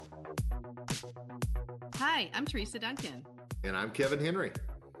Hi, I'm Teresa Duncan. And I'm Kevin Henry.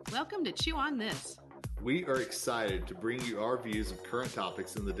 Welcome to Chew on This. We are excited to bring you our views of current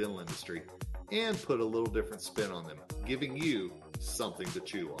topics in the dental industry and put a little different spin on them, giving you something to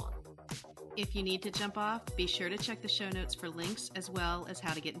chew on. If you need to jump off, be sure to check the show notes for links as well as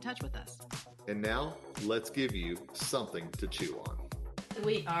how to get in touch with us. And now, let's give you something to chew on.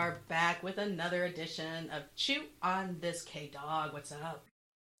 We are back with another edition of Chew on This. K-Dog, what's up?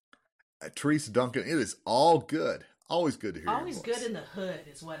 Teresa Duncan, it is all good. Always good to hear Always your voice. good in the hood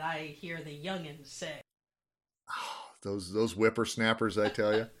is what I hear the youngins say. Oh, those whippersnappers, I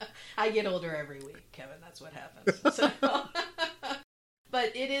tell you. I get older every week, Kevin. That's what happens. So,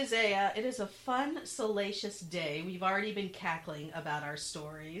 but it is a fun, salacious day. We've already been cackling about our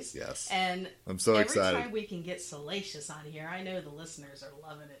stories. Yes. And I'm so excited. Every time we can get salacious on here, I know the listeners are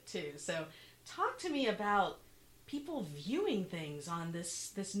loving it too. So talk to me about people viewing things on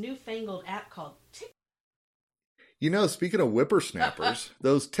this newfangled app called TikTok. You know, speaking of whippersnappers,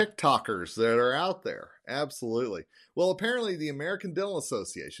 those TikTokers that are out there, absolutely. Well, apparently the American Dental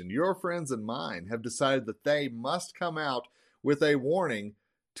Association, your friends and mine, have decided that they must come out with a warning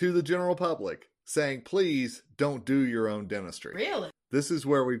to the general public saying, please don't do your own dentistry. Really? This is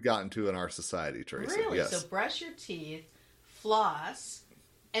where we've gotten to in our society, Teresa. Really? Yes. So brush your teeth, floss,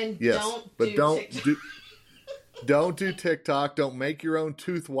 and yes, don't don't do TikTok. Don't make your own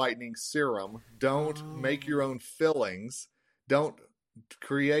tooth whitening serum. Don't make your own fillings. Don't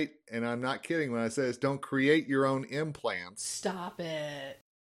create, and I'm not kidding when I say this, don't create your own implants. Stop it.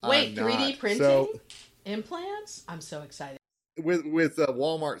 Wait, 3D printing? Implants? I'm so excited. With a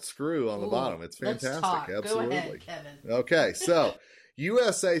Walmart screw on the bottom. It's fantastic. Let's talk. Absolutely. Go ahead, Kevin. Okay, so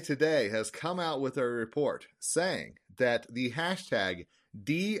USA Today has come out with a report saying that the hashtag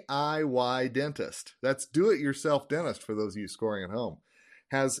DIY dentist, that's do-it-yourself dentist for those of you scoring at home,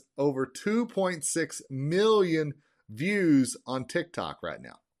 has over 2.6 million views on TikTok right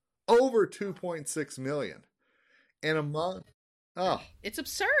now. Over 2.6 million. And it's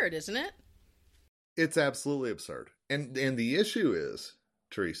absurd, isn't it? It's absolutely absurd. And the issue is,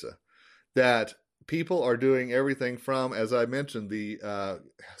 Teresa, that people are doing everything from, as I mentioned, the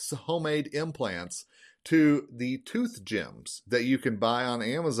homemade implants to the tooth gems that you can buy on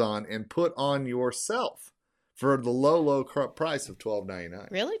Amazon and put on yourself for the low price of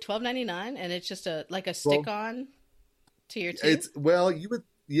 $12.99. Really? $12.99? And it's just like a stick-on to your teeth?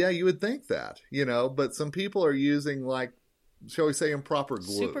 You would think that, but some people are using, like, shall we say, improper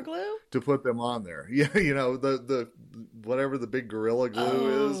glue. Super glue? To put them on there. Yeah, the whatever the big Gorilla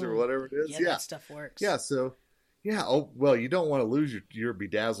Glue is or whatever it is. Yeah, that stuff works. Yeah, so, yeah, well, you don't want to lose your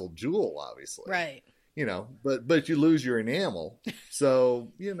bedazzled jewel, obviously. Right. But you lose your enamel.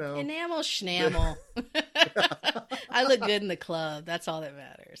 So, Enamel schnamel. I look good in the club. That's all that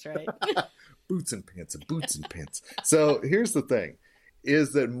matters, right? Boots and pants. So here's the thing,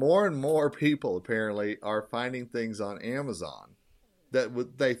 is that more and more people apparently are finding things on Amazon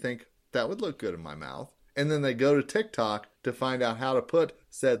that they think that would look good in my mouth. And then they go to TikTok to find out how to put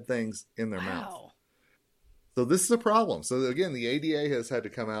said things in their mouth. So this is a problem. So again, the ADA has had to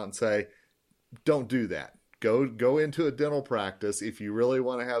come out and say, don't do that. Go into a dental practice. If you really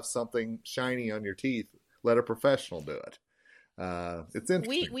want to have something shiny on your teeth, let a professional do it. It's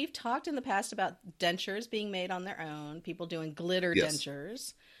interesting. We've talked in the past about dentures being made on their own, people doing glitter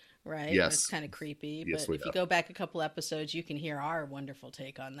dentures, right? Yes. It's kind of creepy, yes, but if you go back a couple episodes, you can hear our wonderful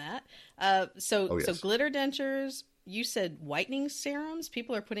take on that. So glitter dentures, you said whitening serums?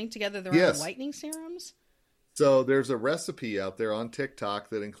 People are putting together their own whitening serums? So there's a recipe out there on TikTok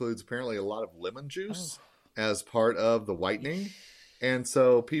that includes apparently a lot of lemon juice as part of the whitening. And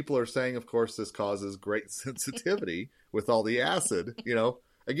so people are saying, of course, this causes great sensitivity with all the acid.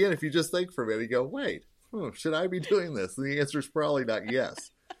 Again, if you just think for a minute, you go, wait, should I be doing this? And the answer is probably not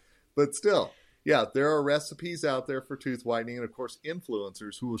yes. But still, yeah, there are recipes out there for tooth whitening. And, of course,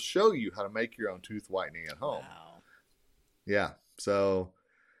 influencers who will show you how to make your own tooth whitening at home. Wow. Yeah. So,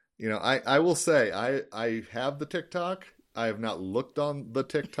 I will say I have the TikTok. I have not looked on the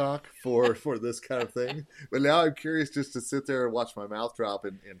TikTok for this kind of thing. But now I'm curious just to sit there and watch my mouth drop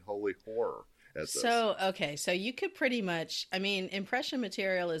in holy horror at this. So you could pretty much, impression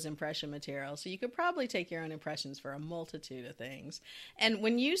material is impression material. So you could probably take your own impressions for a multitude of things. And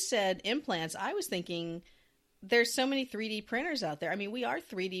when you said implants, I was thinking there's so many 3D printers out there. We are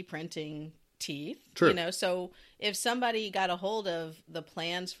 3D printing teeth. True. So if somebody got a hold of the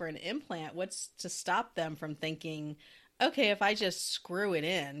plans for an implant, what's to stop them from thinking, okay, if I just screw it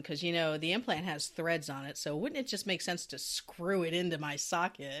in, because, the implant has threads on it, so wouldn't it just make sense to screw it into my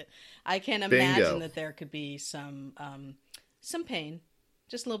socket? I can imagine that there could be some pain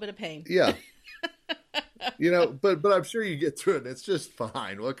just a little bit of pain. Yeah. But I'm sure you get through it and it's just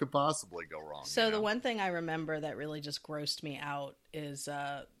fine. What could possibly go wrong? So the one thing I remember that really just grossed me out is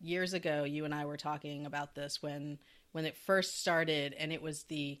years ago, you and I were talking about this when it first started, and it was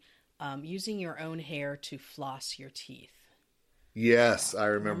the using your own hair to floss your teeth. Yes, I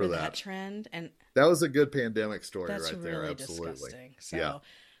remember that trend, and that was a good pandemic story right really there. Absolutely, disgusting. So,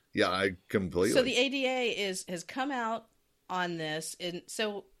 yeah, I completely. So the ADA has come out on this, and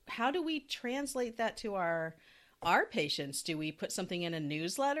so how do we translate that to our patients? Do we put something in a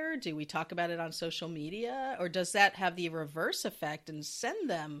newsletter? Do we talk about it on social media, or does that have the reverse effect and send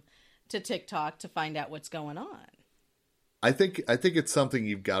them to TikTok to find out what's going on? I think it's something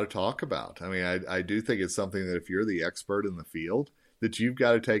you've got to talk about. I mean, I do think it's something that if you're the expert in the field, that you've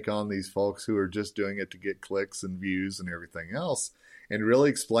got to take on these folks who are just doing it to get clicks and views and everything else, and really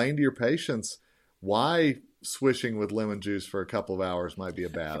explain to your patients why swishing with lemon juice for a couple of hours might be a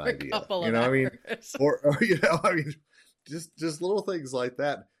bad idea. I mean, or just little things like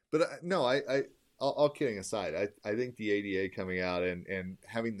that. But no, all kidding aside, I think the ADA coming out and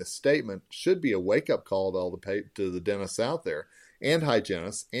having the statement should be a wake-up call to the dentists out there and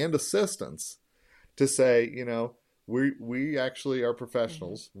hygienists and assistants to say, we actually are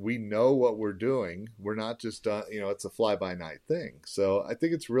professionals. Mm-hmm. We know what we're doing. We're not just, it's a fly-by-night thing. So I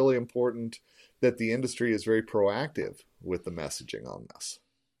think it's really important that the industry is very proactive with the messaging on this.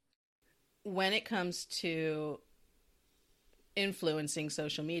 When it comes to influencing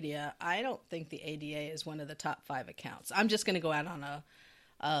social media, I don't think the ADA is one of the top 5 accounts. I'm just going to go out on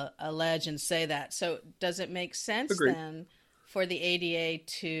a ledge and say that. So does it make sense then for the ADA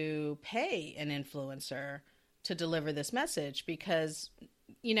to pay an influencer to deliver this message? Because,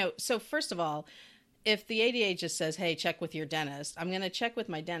 so first of all, if the ADA just says, hey, check with your dentist, I'm going to check with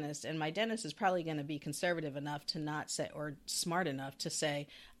my dentist, and my dentist is probably going to be conservative enough to not say, or smart enough to say,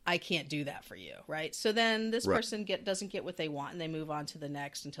 I can't do that for you, right? So then this person doesn't get what they want, and they move on to the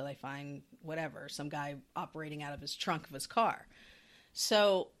next until they find whatever, some guy operating out of his trunk of his car.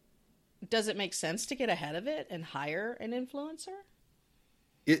 So does it make sense to get ahead of it and hire an influencer?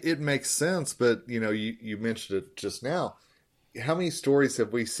 It makes sense, but you mentioned it just now. How many stories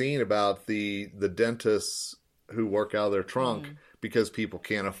have we seen about the dentists who work out of their trunk because people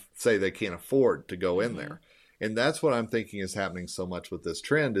can't say they can't afford to go in there? And that's what I'm thinking is happening so much with this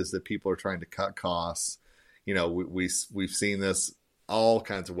trend, is that people are trying to cut costs. We've seen this all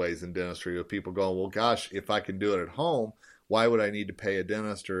kinds of ways in dentistry, with people going, well, gosh, if I can do it at home, why would I need to pay a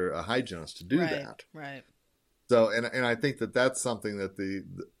dentist or a hygienist to do that? Right. So, and I think that that's something that the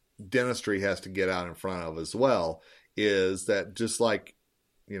dentistry has to get out in front of as well, is that just like,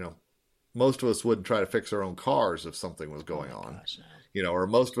 most of us wouldn't try to fix our own cars if something was going on. Gosh, no. Or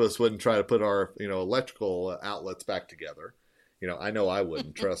most of us wouldn't try to put our, electrical outlets back together. I know I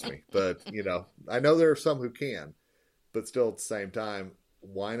wouldn't, trust me. But, I know there are some who can. But still, at the same time,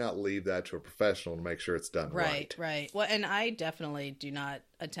 why not leave that to a professional to make sure it's done right? Right. Well, and I definitely do not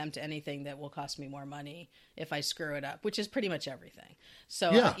attempt anything that will cost me more money if I screw it up, which is pretty much everything. So,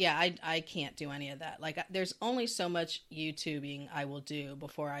 I can't do any of that. Like, there's only so much YouTubing I will do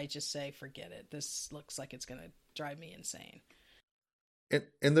before I just say, forget it. This looks like it's going to drive me insane.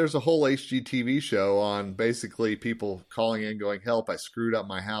 And there's a whole HGTV show on basically people calling in going, help, I screwed up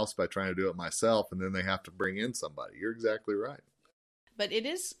my house by trying to do it myself. And then they have to bring in somebody. You're exactly right. But it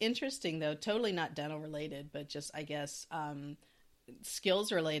is interesting, though, totally not dental related, but just, I guess,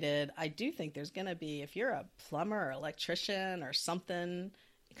 skills related. I do think there's going to be, if you're a plumber or electrician or something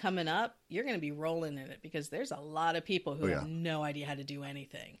coming up, you're going to be rolling in it, because there's a lot of people who have no idea how to do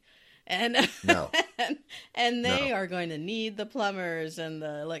anything. And and they are going to need the plumbers and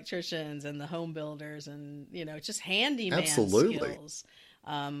the electricians and the home builders and, just handyman skills.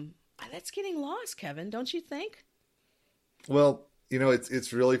 That's getting lost, Kevin, don't you think? Well,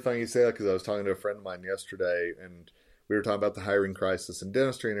 it's really funny you say that, because I was talking to a friend of mine yesterday, and we were talking about the hiring crisis in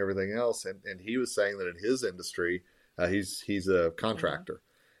dentistry and everything else. And he was saying that in his industry, he's a contractor. Mm-hmm.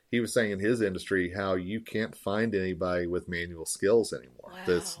 He was saying in his industry how you can't find anybody with manual skills anymore.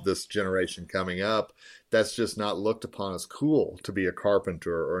 Wow. This generation coming up, that's just not looked upon as cool to be a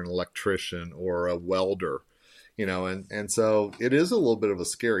carpenter or an electrician or a welder, and so it is a little bit of a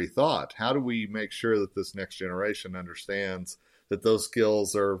scary thought. How do we make sure that this next generation understands that those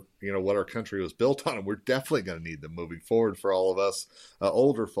skills are, what our country was built on, and we're definitely going to need them moving forward for all of us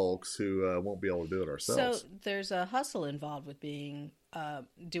older folks who won't be able to do it ourselves. So there's a hustle involved with doing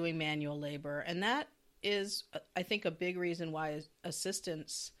manual labor, and that is, I think, a big reason why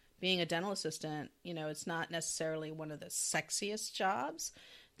assistants, being a dental assistant, it's not necessarily one of the sexiest jobs,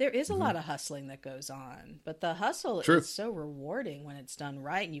 there is a Hmm. lot of hustling that goes on, but the hustle True. is so rewarding when it's done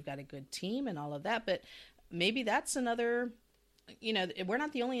right and you've got a good team and all of that. But maybe that's another, we're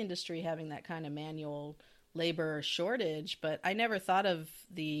not the only industry having that kind of manual labor shortage, but I never thought of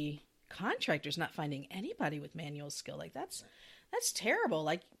the contractors not finding anybody with manual skill. Like that's terrible.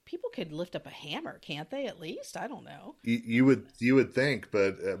 Like people could lift up a hammer, can't they? At least I don't know. You would think,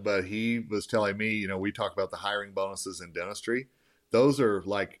 but he was telling me, we talk about the hiring bonuses in dentistry. Those are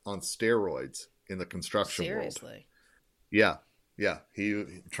like on steroids in the construction world. Seriously. Yeah, yeah. He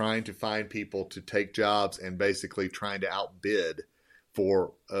trying to find people to take jobs and basically trying to outbid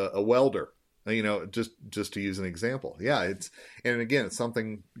for a welder. Just to use an example. Yeah, and again, it's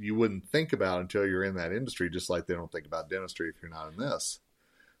something you wouldn't think about until you're in that industry. Just like they don't think about dentistry if you're not in this.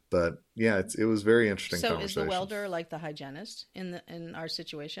 But yeah, it was very interesting So is conversation. the welder like the hygienist in our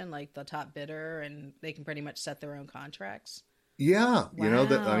situation, like the top bidder, and they can pretty much set their own contracts? Yeah,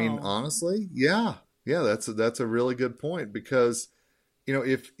 Wow. honestly, yeah, yeah, that's a really good point because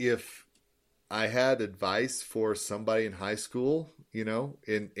if I had advice for somebody in high school,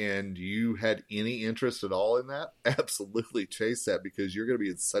 and you had any interest at all in that, absolutely chase that because you're going to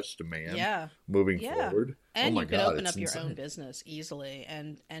be in such demand Yeah. moving Yeah. forward. Oh And my you could God, open it's up your own insane. business easily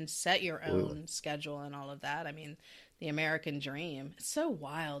and set your Absolutely. own schedule and all of that. I mean, the American dream. It's so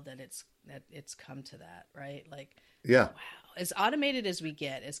wild that it's come to that, right? Like, Yeah. wow. As automated as we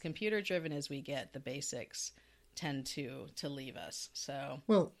get, as computer driven as we get, the basics tend to leave us. So,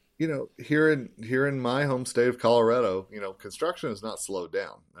 Well, here in my home state of Colorado, construction is not slowed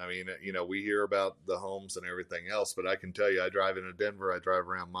down. I mean, we hear about the homes and everything else, but I can tell you, I drive into Denver, I drive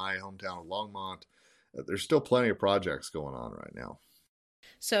around my hometown of Longmont. There's still plenty of projects going on right now.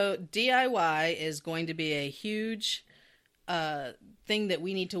 so DIY is going to be a huge thing that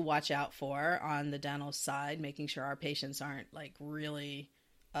we need to watch out for on the dental side, making sure our patients aren't like really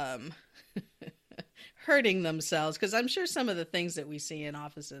um, hurting themselves. Because I'm sure some of the things that we see in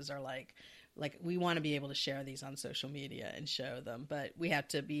offices are like we want to be able to share these on social media and show them, but we have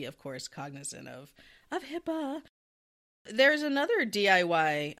to be, of course, cognizant of HIPAA. There's another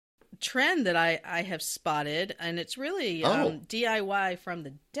DIY trend that I have spotted, and it's really Oh, DIY from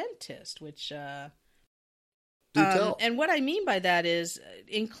the dentist, which do tell. and what I mean by that is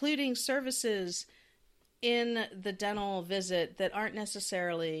including services in the dental visit that aren't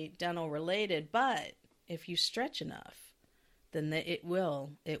necessarily dental related, but if you stretch enough, then it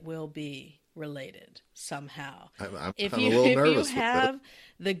will be related somehow. I'm, If I'm a you little if you nervous with it. have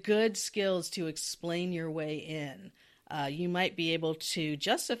the good skills to explain your way in, you might be able to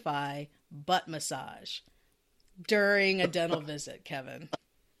justify butt massage during a dental visit, Kevin.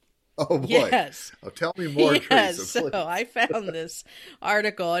 Oh boy. Yes. Oh, tell me more, Yes, Teresa, so please. I found this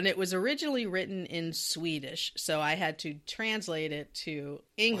article and it was originally written in Swedish, so I had to translate it to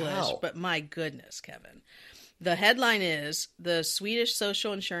English, Wow. but my goodness, Kevin. The headline is the Swedish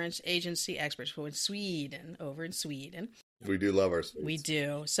Social Insurance Agency experts in Sweden, over in Sweden. We do love our We sweets.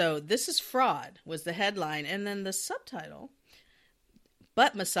 do. So this is fraud was the headline and then the subtitle,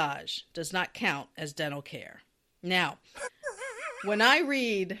 butt massage does not count as dental care. Now, when I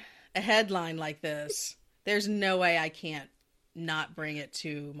read a headline like this, there's no way I can't not bring it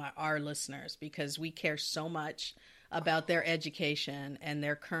to our listeners because we care so much about their education and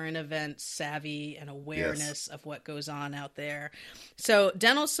their current event savvy and Yes. awareness of what goes on out there. So,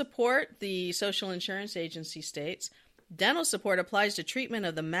 dental support, the Social Insurance Agency states, dental support applies to treatment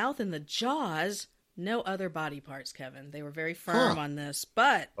of the mouth and the jaws, no other body parts, Kevin. They were very firm Huh. on this,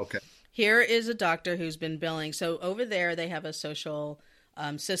 but Okay. here is a doctor who's been billing. So over there, they have a social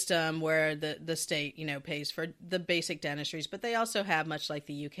system where the state, pays for the basic dentistries, but they also have, much like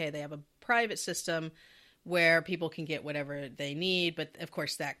the UK, they have a private system where people can get whatever they need. But of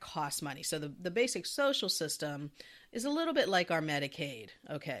course, that costs money. So the basic social system is a little bit like our Medicaid.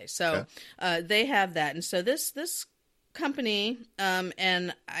 Okay. So Okay. they have that. And so this company,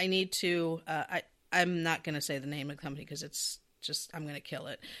 and I need to, I'm not going to say the name of the company because it's just, I'm going to kill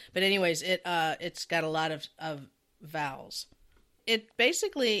it. But anyways, it's got a lot of vowels. It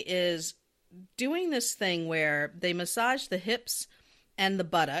basically is doing this thing where they massage the hips and the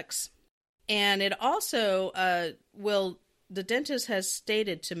buttocks. And it also the dentist has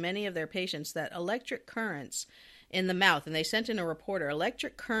stated to many of their patients that electric currents in the mouth, and they sent in a reporter,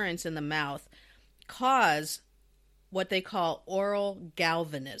 electric currents in the mouth cause what they call oral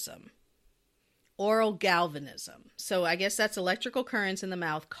galvanism. Oral galvanism. So I guess that's electrical currents in the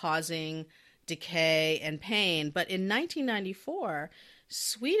mouth causing decay and pain. But in 1994,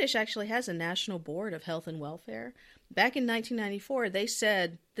 Swedish actually has a National Board of Health and Welfare. Back in 1994, they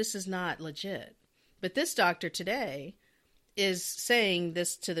said this is not legit. But this doctor today is saying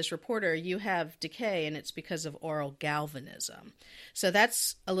this to this reporter, you have decay and it's because of oral galvanism. So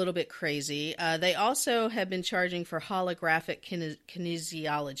that's a little bit crazy. They also have been charging for holographic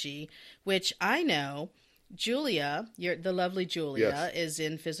kinesiology, which I know Julia, the lovely Julia, Yes. is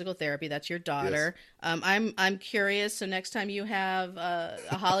in physical therapy. That's your daughter. Yes. I'm curious. So next time you have a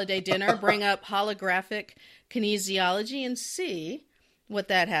holiday dinner, bring up holographic kinesiology and see what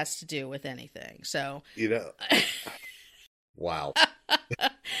that has to do with anything. So, Wow.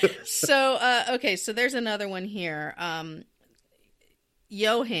 so okay. So there's another one here.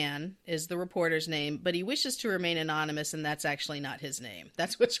 Johan is the reporter's name, but he wishes to remain anonymous, and that's actually not his name.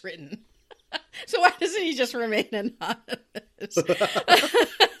 That's what's written. So why doesn't he just remain anonymous?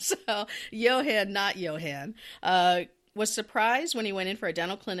 So Johan, not Johan, was surprised when he went in for a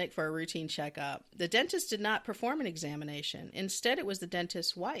dental clinic for a routine checkup. The dentist did not perform an examination. Instead, it was the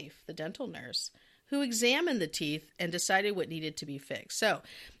dentist's wife, the dental nurse, who examined the teeth and decided what needed to be fixed. So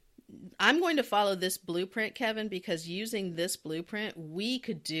I'm going to follow this blueprint, Kevin, because using this blueprint, we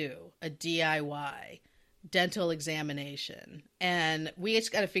could do a DIY dental examination, and we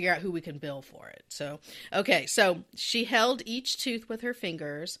just got to figure out who we can bill for it. So, okay, so she held each tooth with her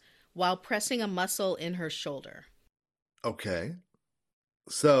fingers while pressing a muscle in her shoulder. Okay.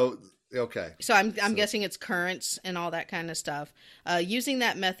 So I'm guessing it's currents and all that kind of stuff. Using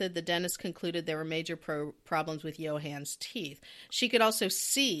that method, the dentist concluded there were major problems with Johan's teeth. She could also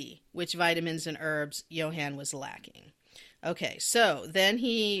see which vitamins and herbs Johan was lacking. Okay, so then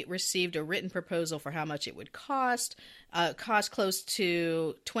he received a written proposal for how much it would cost. Cost close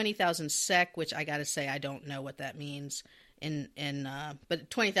to 20,000 SEK, which I got to say I don't know what that means. But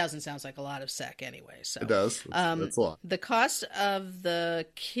 20,000 sounds like a lot of SEK anyway. So it does. That's a lot. The cost of the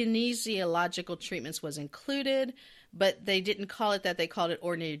kinesiological treatments was included, but they didn't call it that. They called it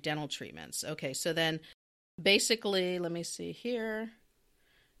ordinary dental treatments. Okay, so then basically, let me see here.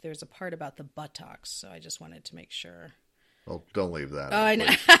 There's a part about the buttocks, so I just wanted to make sure. Well, don't leave that. Oh, I know.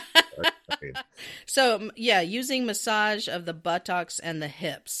 I mean, So, yeah, using massage of the buttocks and the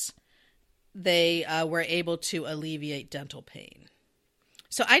hips, they were able to alleviate dental pain.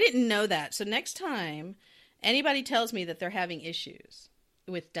 So I didn't know that. So next time anybody tells me that they're having issues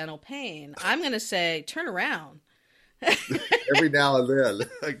with dental pain, I'm going to say, turn around. every now and then.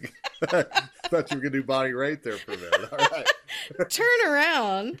 I thought you were going to do Bonnie Raitt there for a minute. All right. Turn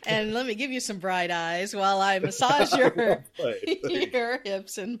around and let me give you some bright eyes while I massage your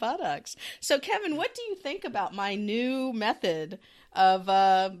hips and buttocks. So, Kevin, what do you think about my new method of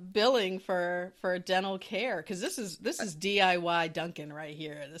billing for dental care? Because this is DIY Duncan right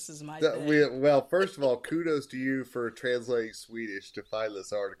here. This is my thing. Well, first of all, kudos to you for translating Swedish to find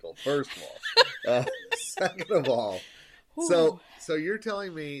this article. First of all, second of all, so you're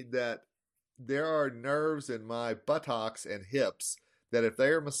telling me that there are nerves in my buttocks and hips that if they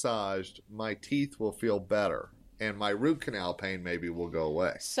are massaged, my teeth will feel better and my root canal pain maybe will go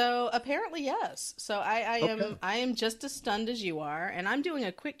away. So apparently, yes. So I am just as stunned as you are, and I'm doing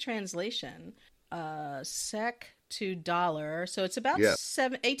a quick translation, SEK to dollar. So it's about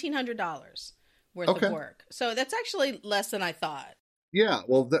 $1,800 worth of work. So that's actually less than I thought. Yeah,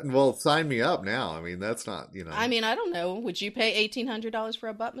 well, sign me up now. I mean, that's not, I mean, I don't know. Would you pay $1,800 for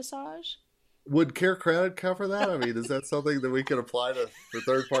a butt massage? Would Care Credit cover that? I mean, is that something that we can apply for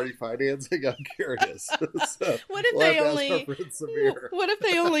third-party financing? I'm curious. So what if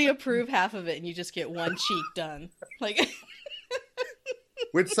they only approve half of it and you just get one cheek done? Like,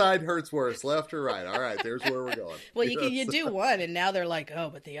 which side hurts worse, left or right? All right, there's where we're going. Well, you do one, and now they're like, oh,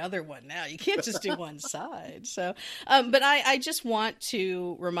 but the other one now. You can't just do one side. So, but I just want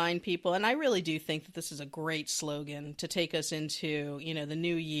to remind people, and I really do think that this is a great slogan to take us into, the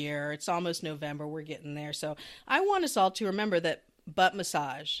new year. It's almost November. We're getting there. So I want us all to remember that butt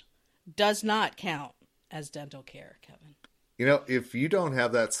massage does not count as dental care, Kevin. If you don't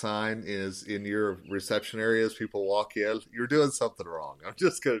have that sign is in your reception area as people walk in, you're doing something wrong. I'm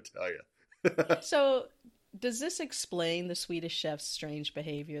just going to tell you. So, does this explain the Swedish chef's strange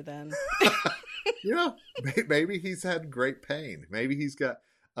behavior then? Maybe he's had great pain. Maybe he's got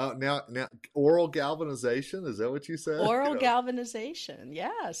now oral galvanization. Is that what you said? Oral galvanization,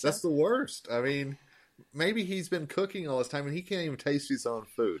 yes. That's the worst. I mean, maybe he's been cooking all this time and he can't even taste his own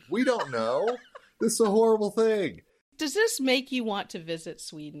food. We don't know. This is a horrible thing. Does this make you want to visit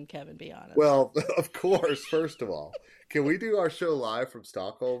Sweden, Kevin? Be honest. Well, of course, first of all. Can we do our show live from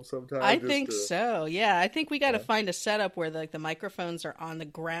Stockholm sometime? I think so, yeah. I think we got to find a setup where the microphones are on the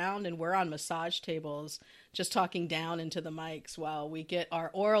ground and we're on massage tables just talking down into the mics while we get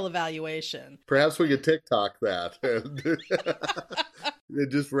our oral evaluation. Perhaps we could TikTok that.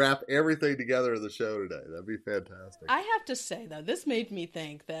 Just wrap everything together in the show today. That'd be fantastic. I have to say, though, this made me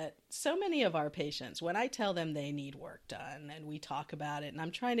think that so many of our patients, when I tell them they need work done and we talk about it, and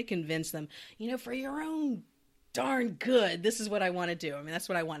I'm trying to convince them, for your own darn good, this is what I want to do. I mean, that's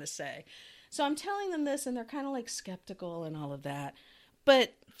what I want to say. So I'm telling them this, and they're kind of like skeptical and all of that.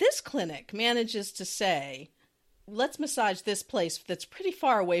 But this clinic manages to say, let's massage this place that's pretty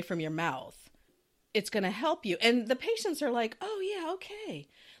far away from your mouth. It's going to help you. And the patients are like, oh, yeah, okay.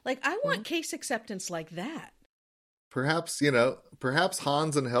 Like, I want case acceptance like that. Perhaps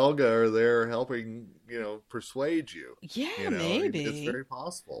Hans and Helga are there helping, persuade you. Yeah, maybe. It's very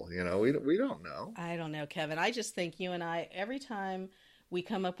possible. We don't know. I don't know, Kevin. I just think you and I, every time we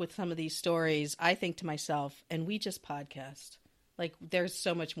come up with some of these stories, I think to myself, and we just podcast. Like, there's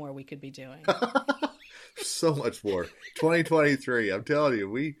so much more we could be doing. So much more. 2023, I'm telling you,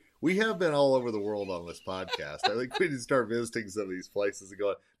 we have been all over the world on this podcast. I think we need to start visiting some of these places and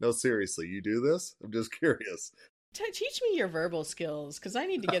going, no, seriously, you do this? I'm just curious. Teach me your verbal skills, because I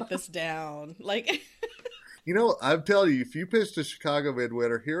need to get this down. Like, I'm telling you, if you pitch to Chicago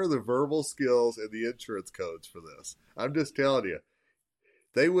Midwinter, here are the verbal skills and the insurance codes for this. I'm just telling you.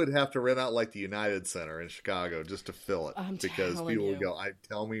 They would have to rent out like the United Center in Chicago just to fill it, because people would go,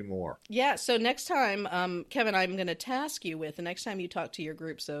 tell me more. Yeah, so next time, Kevin, I'm going to task you with the next time you talk to your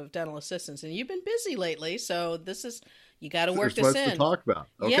groups of dental assistants, and you've been busy lately, so you got to work this in. To talk about.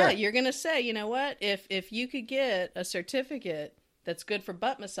 Okay. Yeah, you're going to say, you know what, if you could get a certificate that's good for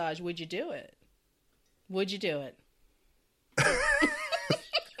butt massage, would you do it? Would you do it?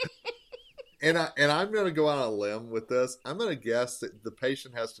 And I'm going to go on a limb with this. I'm going to guess that the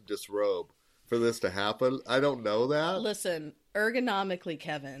patient has to disrobe for this to happen. I don't know that. Listen, ergonomically,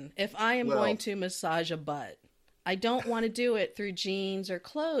 Kevin, if I am going to massage a butt, I don't want to do it through jeans or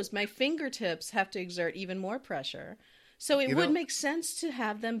clothes. My fingertips have to exert even more pressure. So it would make sense to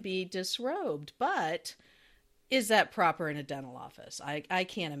have them be disrobed. But is that proper in a dental office? I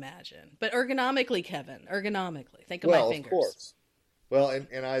can't imagine. But ergonomically, Kevin, think of my fingers. Of course. Well,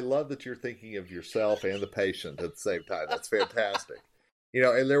 and I love that you're thinking of yourself and the patient at the same time. That's fantastic.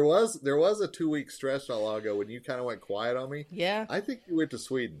 And there was a 2-week stretch not long ago when you kind of went quiet on me. Yeah. I think you went to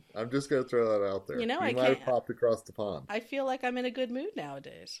Sweden. I'm just going to throw that out there. You might have popped across the pond. I feel like I'm in a good mood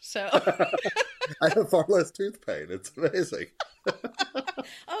nowadays. So I have far less tooth pain. It's amazing.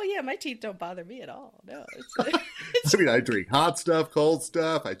 Oh yeah, my teeth don't bother me at all. No, I drink hot stuff, cold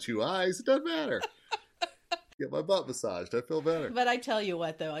stuff. I chew ice. It doesn't matter. Get my butt massaged. I feel better. But I tell you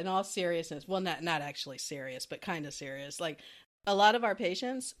what, though, in all seriousness, well, not actually serious, but kind of serious. Like, a lot of our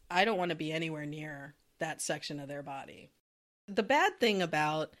patients, I don't want to be anywhere near that section of their body. The bad thing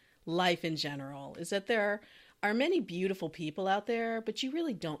about life in general is that there are many beautiful people out there, but you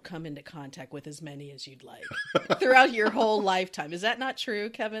really don't come into contact with as many as you'd like throughout your whole lifetime. Is that not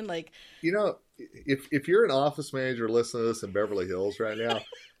true, Kevin? Like, if you're an office manager listening to this in Beverly Hills right now,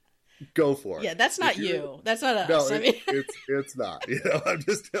 go for it. Yeah, that's not you. That's not us. No, it's not. I'm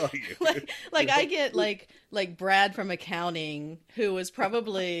just telling you. Like I get like Brad from accounting, who was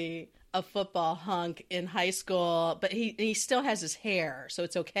probably a football hunk in high school, but he still has his hair, so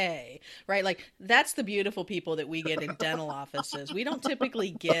it's okay, right? Like, that's the beautiful people that we get in dental offices. We don't typically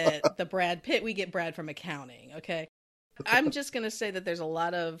get the Brad Pitt. We get Brad from accounting. Okay, I'm just gonna say that there's a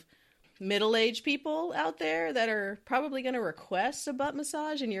lot of middle-aged people out there that are probably going to request a butt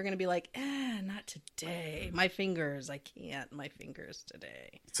massage, and you're going to be like, not today. My fingers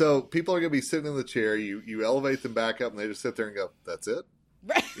today. So people are going to be sitting in the chair. You elevate them back up, and they just sit there and go, that's it?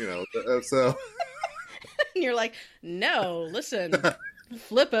 Right. So. And you're like, no, listen,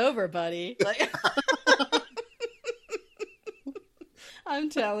 flip over, buddy. Like, I'm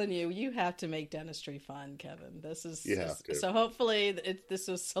telling you, you have to make dentistry fun, Kevin. This is so. Hopefully, this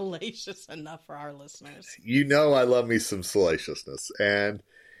was salacious enough for our listeners. I love me some salaciousness, and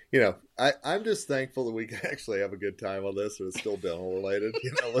I'm just thankful that we can actually have a good time on this, and it's still dental related.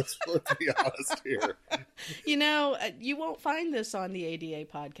 Let's be honest here. You won't find this on the ADA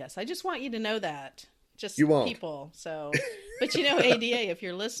podcast. I just want you to know that. Just you won't. People. So, but ADA, if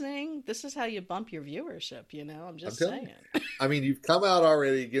you're listening, this is how you bump your viewership. I'm just saying. You've come out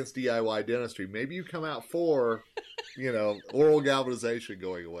already against DIY dentistry. Maybe you come out for, oral galvanization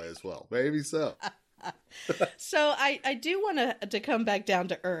going away as well. Maybe so. So I do want to come back down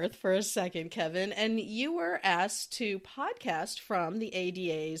to earth for a second, Kevin. And you were asked to podcast from the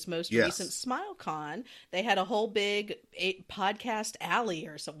ADA's most recent SmileCon. They had a whole big podcast alley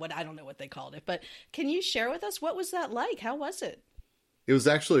or something. I don't know what they called it. But can you share with us, what was that like? How was it? It was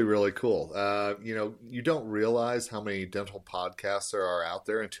actually really cool. You don't realize how many dental podcasts there are out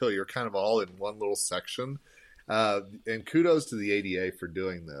there until you're kind of all in one little section. And kudos to the ADA for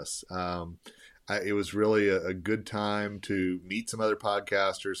doing this. It was really a good time to meet some other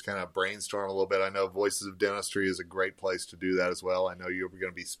podcasters, kind of brainstorm a little bit. I know Voices of Dentistry is a great place to do that as well. I know you're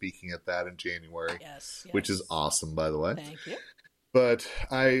going to be speaking at that in January, yes. Which is awesome, by the way. Thank you. But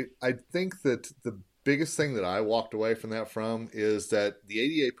I think that the biggest thing that I walked away from that is that the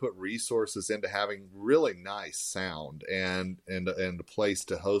ADA put resources into having really nice sound and a place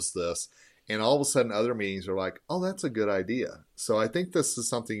to host this. And all of a sudden, other meetings are like, oh, that's a good idea. So I think this is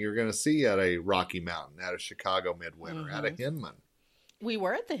something you're going to see at a Rocky Mountain, at a Chicago Midwinter, at a Hinman. We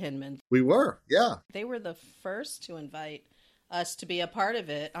were at the Hinman. We were, yeah. They were the first to invite us to be a part of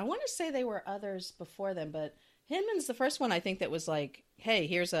it. I want to say there were others before them, but Hinman's the first one I think that was like, hey,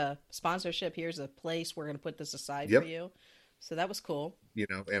 here's a sponsorship, here's a place, we're going to put this aside for you. So that was cool.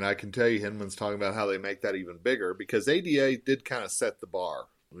 And I can tell you Hinman's talking about how they make that even bigger because ADA did kind of set the bar.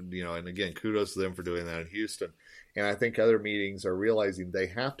 And again, kudos to them for doing that in Houston. And I think other meetings are realizing they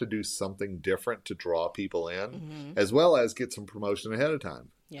have to do something different to draw people in, as well as get some promotion ahead of time.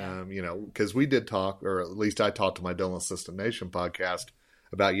 Yeah. Because we did talk, or at least I talked to my Dental Assistant Nation podcast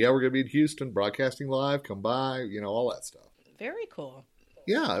about, we're going to be in Houston, broadcasting live, come by, all that stuff. Very cool.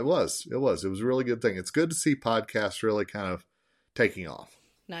 Yeah, it was. It was a really good thing. It's good to see podcasts really kind of taking off.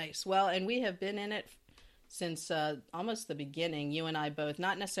 Nice. Well, and we have been in it since almost the beginning. You and I both,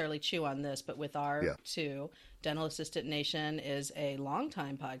 not necessarily chew on this, but with our two, Dental Assistant Nation is a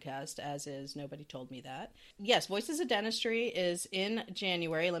longtime podcast, as is Nobody Told Me That. Yes, Voices of Dentistry is in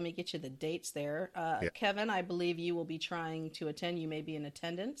January. Let me get you the dates there. Kevin, I believe you will be trying to attend. You may be in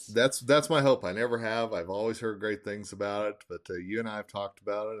attendance. That's my hope. I never have. I've always heard great things about it, but you and I have talked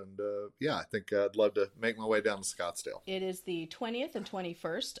about it, and I think I'd love to make my way down to Scottsdale. It is the 20th and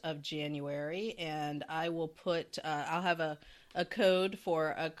 21st of January, and I will put, I'll have a code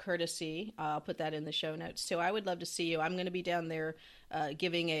for a courtesy. I'll put that in the show notes too. I would love to see you. I'm going to be down there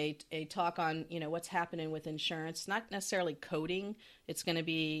giving a talk on, what's happening with insurance, not necessarily coding. It's going to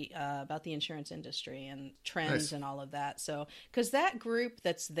be about the insurance industry and trends and all of that. So, because that group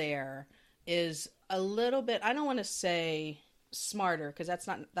that's there is a little bit, I don't want to say smarter, because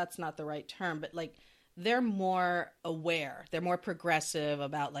that's not the right term, but like, they're more aware. They're more progressive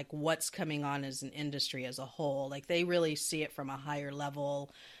about like what's coming on as an industry as a whole. Like they really see it from a higher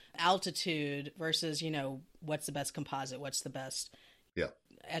level altitude versus, what's the best composite? What's the best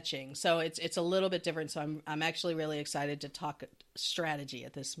etching? So it's a little bit different. So I'm actually really excited to talk strategy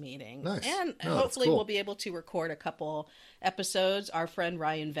at this meeting. Nice. And hopefully we'll be able to record a couple episodes. Our friend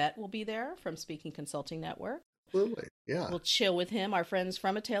Ryan Vett will be there from Speaking Consulting Network. Absolutely. Yeah. We'll chill with him. Our friends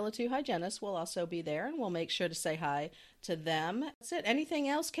from A Tale of Two Hygienists will also be there, and we'll make sure to say hi to them. That's it. Anything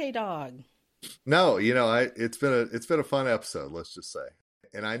else, K-Dog? No, it's been a fun episode, let's just say.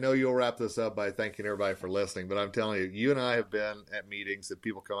 And I know you'll wrap this up by thanking everybody for listening, but I'm telling you, you and I have been at meetings that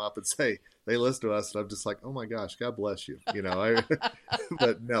people come up and say they listen to us, and I'm just like, oh my gosh, God bless you.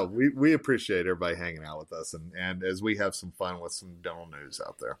 But no, we appreciate everybody hanging out with us, and as we have some fun with some dental news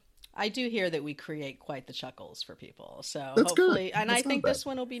out there. I do hear that we create quite the chuckles for people. So that's hopefully, good. And that's I think this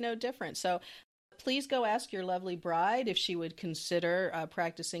one will be no different. So please go ask your lovely bride if she would consider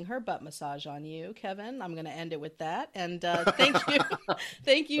practicing her butt massage on you, Kevin. I'm going to end it with that. And thank you.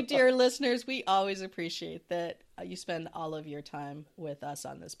 Thank you, dear listeners. We always appreciate that you spend all of your time with us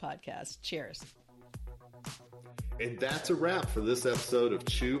on this podcast. Cheers. And that's a wrap for this episode of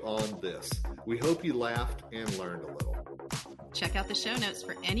Chew on This. We hope you laughed and learned a little. Check out the show notes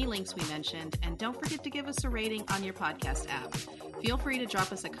for any links we mentioned, and don't forget to give us a rating on your podcast app. Feel free to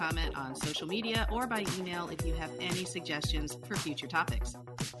drop us a comment on social media or by email if you have any suggestions for future topics.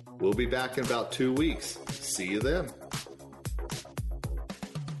 We'll be back in about 2 weeks. See you then.